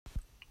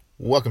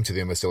Welcome to the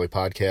Almost Daily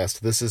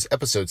Podcast. This is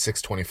episode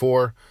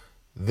 624.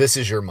 This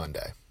is your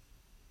Monday.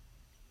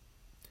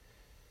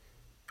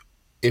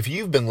 If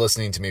you've been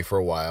listening to me for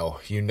a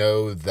while, you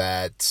know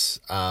that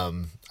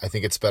I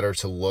think it's better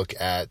to look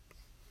at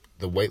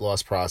the weight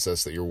loss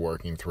process that you're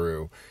working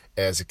through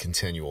as a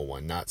continual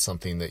one, not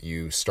something that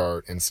you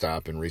start and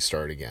stop and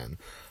restart again.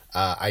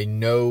 I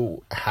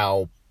know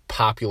how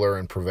popular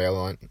and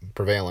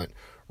prevalent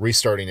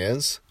restarting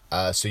is,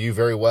 so you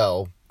very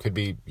well could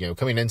be,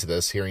 coming into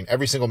this, hearing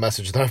every single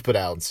message that I've put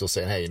out and still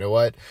saying, hey, you know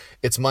what?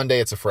 It's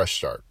Monday. It's a fresh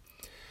start.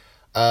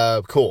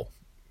 Cool.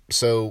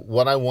 So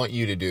what I want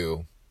you to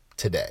do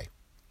today,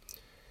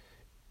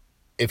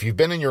 if you've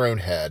been in your own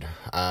head,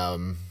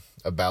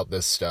 about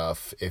this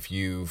stuff, if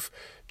you've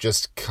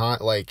just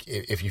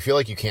if you feel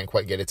like you can't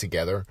quite get it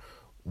together,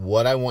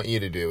 what I want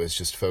you to do is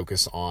just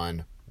focus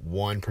on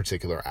one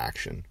particular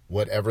action,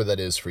 whatever that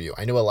is for you.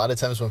 I know a lot of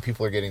times when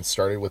people are getting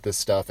started with this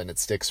stuff and it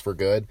sticks for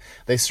good,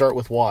 they start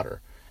with water.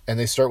 And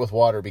they start with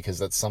water because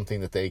that's something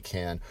that they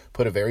can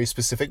put a very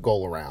specific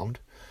goal around,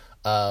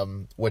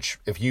 which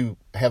if you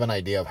have an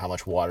idea of how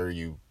much water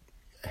you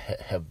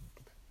have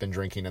been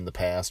drinking in the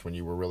past when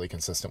you were really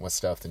consistent with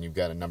stuff, then you've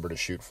got a number to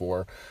shoot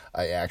for.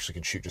 I actually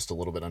can shoot just a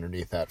little bit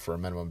underneath that for a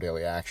minimum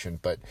daily action.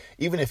 But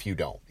even if you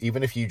don't,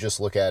 even if you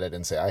just look at it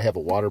and say, I have a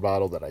water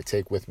bottle that I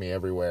take with me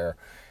everywhere,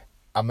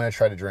 I'm going to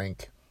try to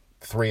drink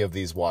 3 of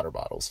these water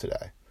bottles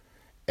today.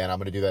 And I'm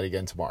going to do that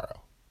again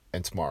tomorrow,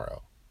 and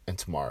tomorrow, and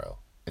tomorrow,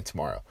 and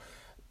tomorrow.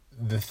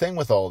 The thing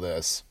with all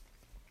this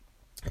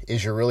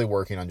is you're really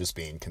working on just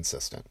being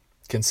consistent.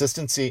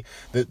 Consistency,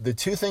 the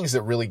 2 things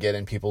that really get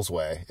in people's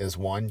way is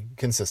 1,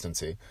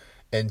 consistency,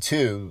 and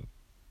 2,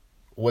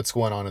 what's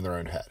going on in their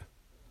own head.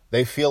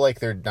 They feel like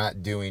they're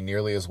not doing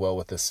nearly as well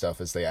with this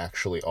stuff as they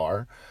actually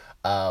are.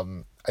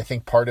 I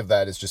think part of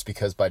that is just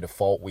because by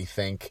default we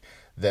think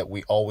that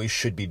we always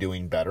should be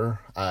doing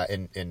better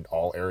in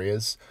all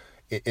areas.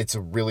 It's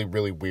a really,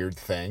 really weird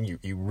thing.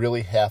 You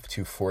really have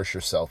to force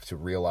yourself to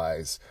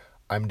realize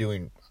I'm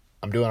doing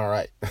all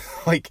right.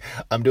 Like,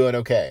 I'm doing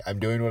okay. I'm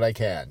doing what I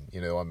can.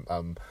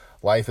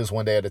 Life is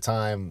one day at a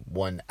time,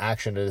 one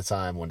action at a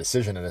time, one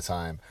decision at a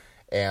time.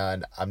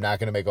 And I'm not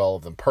going to make all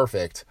of them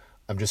perfect.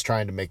 I'm just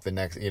trying to make the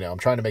next, I'm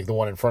trying to make the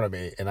one in front of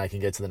me, and I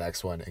can get to the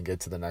next one and get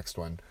to the next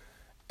one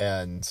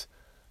and,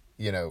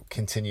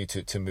 continue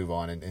to move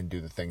on and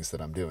do the things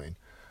that I'm doing.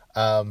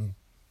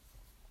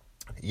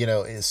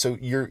 So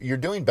you're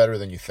doing better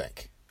than you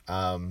think.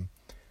 And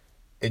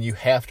you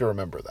have to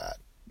remember that,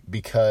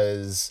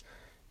 because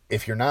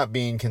if you're not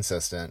being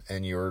consistent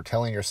and you're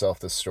telling yourself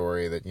this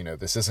story that,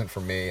 this isn't for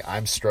me,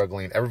 I'm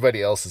struggling,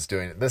 everybody else is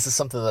doing it. This is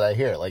something that I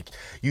hear. Like,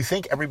 you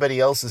think everybody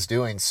else is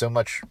doing so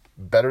much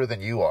better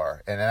than you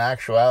are. And in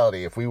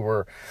actuality, if we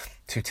were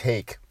to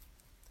take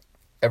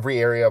every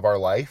area of our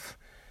life,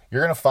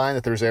 you're going to find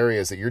that there's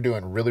areas that you're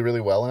doing really, really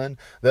well in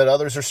that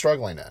others are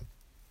struggling in.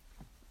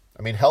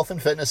 I mean, health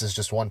and fitness is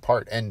just one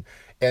part. And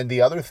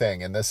the other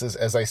thing, and this is,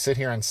 as I sit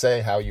here and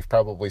say how you've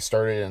probably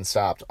started and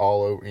stopped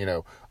all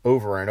over,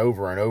 over and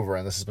over and over,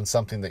 and this has been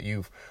something that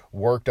you've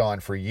worked on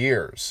for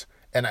years.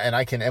 And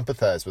I can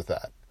empathize with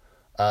that.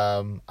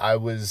 I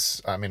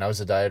was a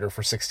dieter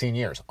for 16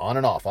 years, on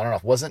and off.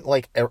 Wasn't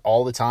like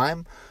all the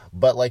time,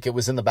 but like it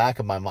was in the back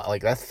of my mind.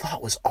 Like, that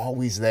thought was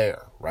always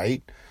there,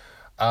 right?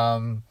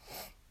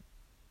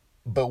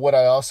 But what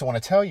I also want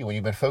to tell you when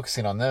you've been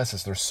focusing on this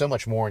is there's so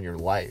much more in your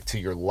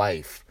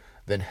life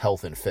than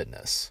health and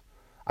fitness.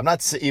 I'm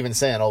not even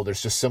saying,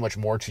 there's just so much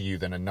more to you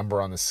than a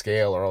number on the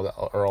scale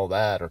or all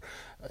that.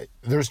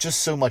 There's just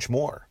so much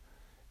more.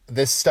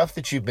 This stuff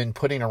that you've been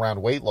putting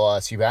around weight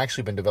loss, you've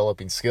actually been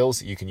developing skills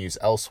that you can use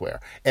elsewhere.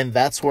 And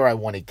that's where I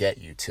want to get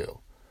you to.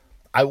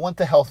 I want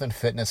the health and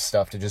fitness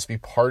stuff to just be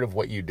part of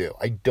what you do.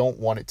 I don't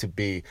want it to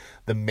be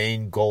the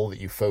main goal that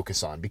you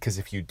focus on, because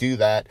if you do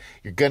that,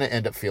 you're going to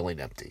end up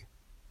feeling empty.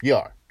 You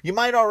are. You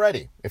might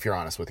already, if you're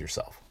honest with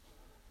yourself.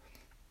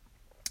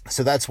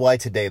 So that's why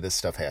today this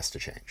stuff has to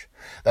change.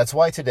 That's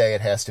why today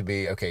it has to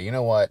be, okay, you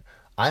know what?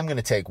 I'm going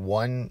to take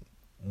one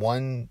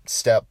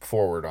step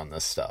forward on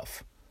this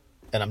stuff,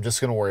 and I'm just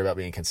going to worry about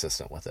being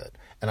consistent with it.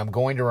 And I'm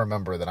going to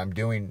remember that I'm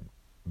doing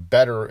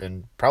better,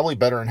 and probably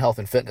better in health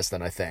and fitness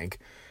than I think.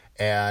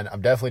 And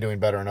I'm definitely doing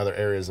better in other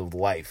areas of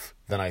life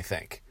than I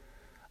think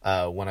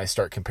when I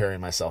start comparing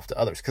myself to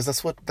others, because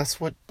that's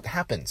what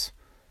happens.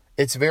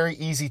 It's very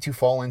easy to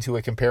fall into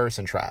a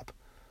comparison trap.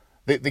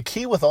 The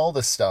key with all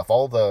this stuff,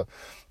 all the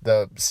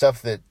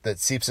stuff that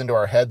seeps into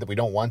our head that we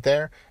don't want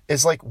there,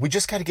 is like, we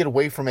just got to get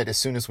away from it as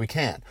soon as we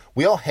can.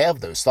 We all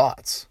have those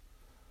thoughts.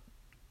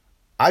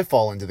 I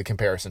fall into the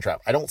comparison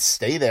trap. I don't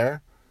stay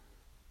there.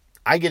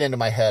 I get into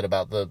my head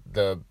about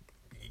the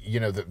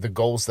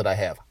goals that I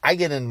have. I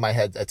get in my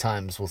head at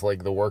times with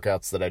like the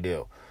workouts that I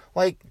do.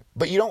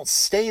 But you don't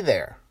stay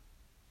there.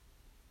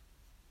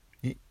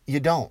 You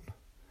don't.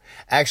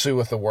 Actually,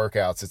 with the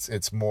workouts,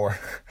 it's more,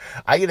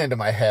 I get into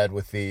my head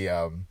with the,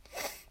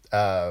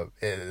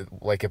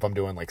 like if I'm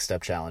doing like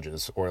step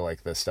challenges or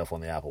like the stuff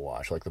on the Apple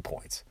Watch, like the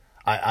points.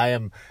 I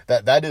am,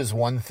 that is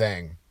one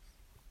thing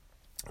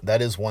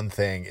that is one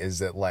thing, is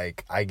that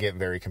like I get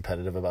very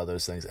competitive about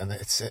those things, and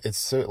it's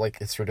so like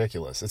it's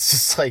ridiculous. It's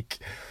just like,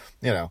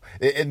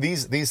 and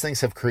these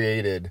things have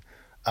created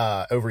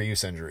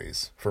overuse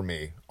injuries for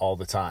me all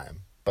the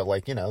time. But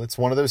like, it's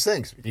one of those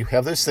things. You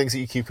have those things that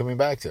you keep coming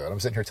back to, and I'm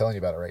sitting here telling you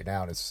about it right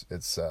now, and it's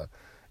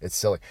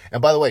silly.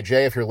 And by the way,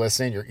 Jay, if you're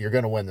listening, you're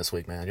going to win this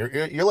week, man.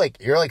 You're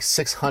like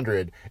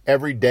 600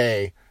 every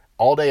day,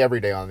 all day,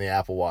 every day on the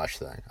Apple Watch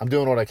thing. I'm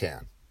doing what I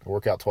can. I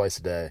work out twice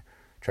a day,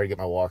 try to get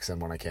my walks in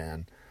when I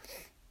can,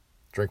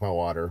 drink my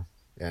water,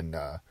 and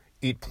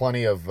eat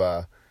plenty of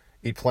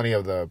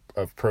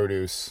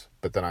produce.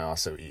 But then I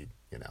also eat,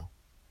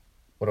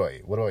 what do I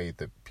eat? What do I eat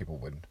that people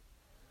wouldn't?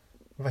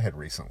 What have I had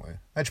recently?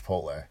 I had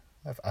Chipotle.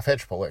 I've had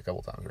Chipotle a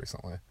couple times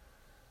recently.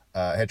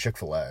 I had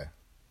Chick-fil-A.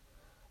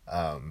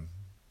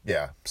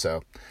 Yeah,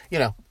 so,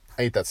 I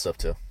eat that stuff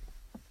too.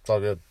 It's all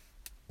good.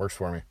 Works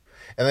for me.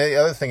 And the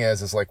other thing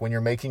is like when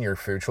you're making your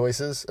food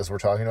choices, as we're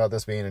talking about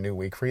this being a new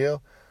week for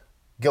you,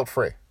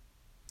 guilt-free.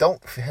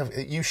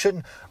 You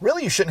shouldn't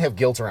have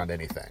guilt around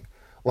anything.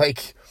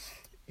 Like,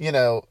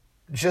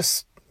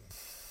 just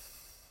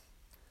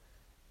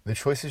the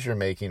choices you're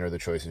making are the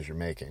choices you're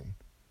making.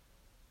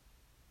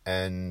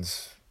 And,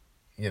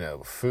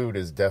 food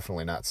is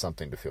definitely not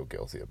something to feel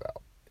guilty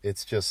about.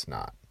 It's just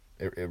not.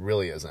 It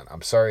really isn't.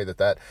 I'm sorry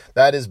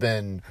that's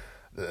been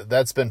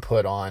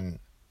put on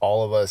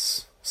all of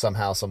us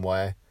somehow, some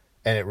way,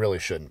 and it really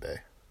shouldn't be.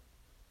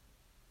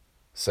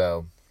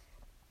 So,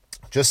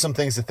 just some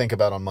things to think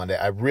about on Monday.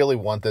 I really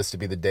want this to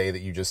be the day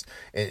that you just,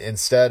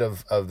 instead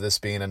of this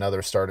being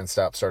another start and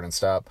stop,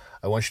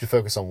 I want you to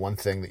focus on one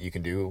thing that you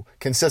can do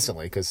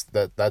consistently, because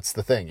that's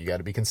the thing. You got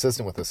to be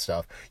consistent with this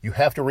stuff. You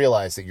have to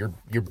realize that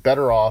you're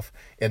better off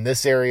in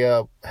this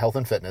area, health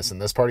and fitness, in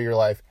this part of your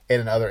life, and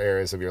in other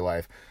areas of your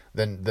life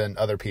than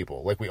other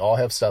people. Like, we all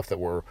have stuff that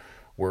we're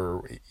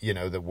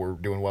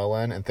doing well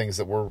in, and things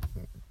that we're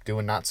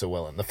doing not so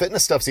well in. The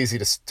fitness stuff's easy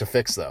to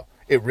fix, though.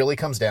 It really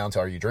comes down to,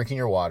 are you drinking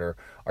your water?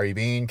 Are you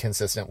being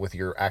consistent with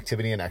your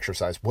activity and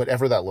exercise?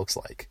 Whatever that looks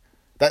like.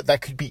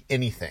 That could be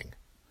anything.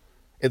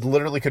 It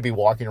literally could be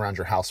walking around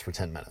your house for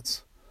 10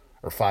 minutes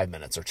or 5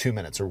 minutes or 2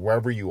 minutes or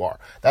wherever you are.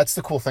 That's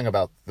the cool thing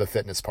about the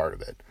fitness part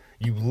of it.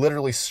 You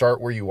literally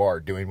start where you are,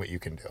 doing what you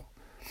can do.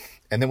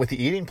 And then with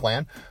the eating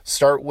plan,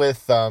 start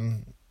with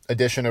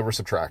addition over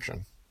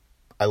subtraction.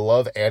 I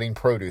love adding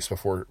produce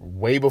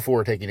way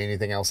before taking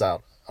anything else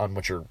out on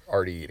what you're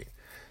already eating.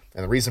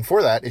 And the reason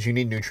for that is you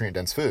need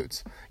nutrient-dense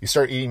foods. You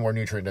start eating more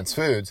nutrient-dense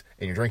foods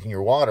and you're drinking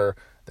your water,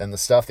 then the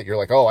stuff that you're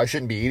like, oh, I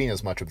shouldn't be eating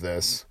as much of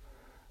this,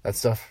 that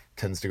stuff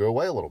tends to go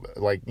away a little bit.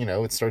 Like,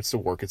 it starts to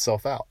work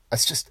itself out.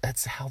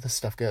 That's how this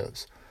stuff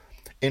goes.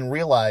 And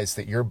realize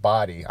that your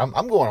body, I'm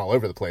going all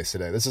over the place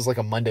today. This is like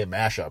a Monday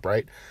mashup,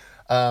 right?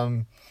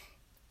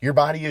 Your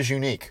body is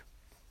unique.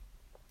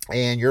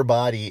 And your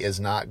body is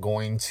not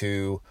going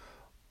to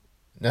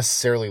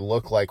necessarily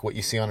look like what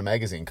you see on a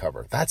magazine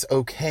cover. That's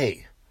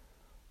okay.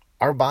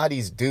 Our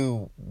bodies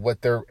do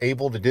what they're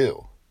able to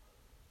do.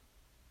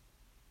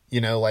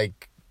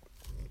 Like,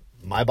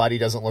 my body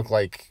doesn't look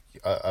like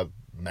a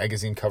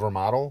magazine cover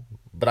model,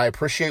 but I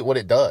appreciate what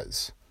it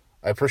does.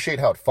 I appreciate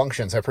how it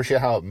functions. I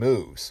appreciate how it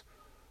moves.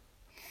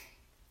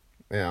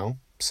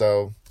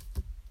 So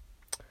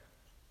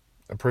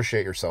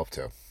appreciate yourself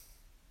too.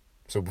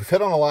 So we've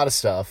hit on a lot of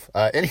stuff.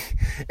 Any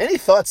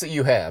thoughts that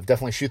you have,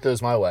 definitely shoot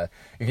those my way.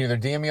 You can either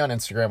DM me on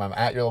Instagram. I'm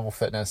at Your Level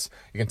Fitness.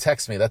 You can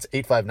text me. That's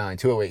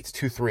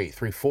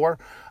 859-208-2334.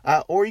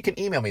 Or you can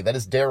email me. That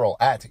is Daryl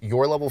at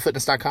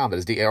yourlevelfitness.com. That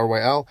is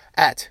DARYL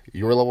at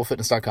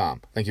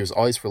yourlevelfitness.com. Thank you as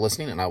always for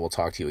listening, and I will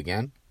talk to you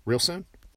again real soon.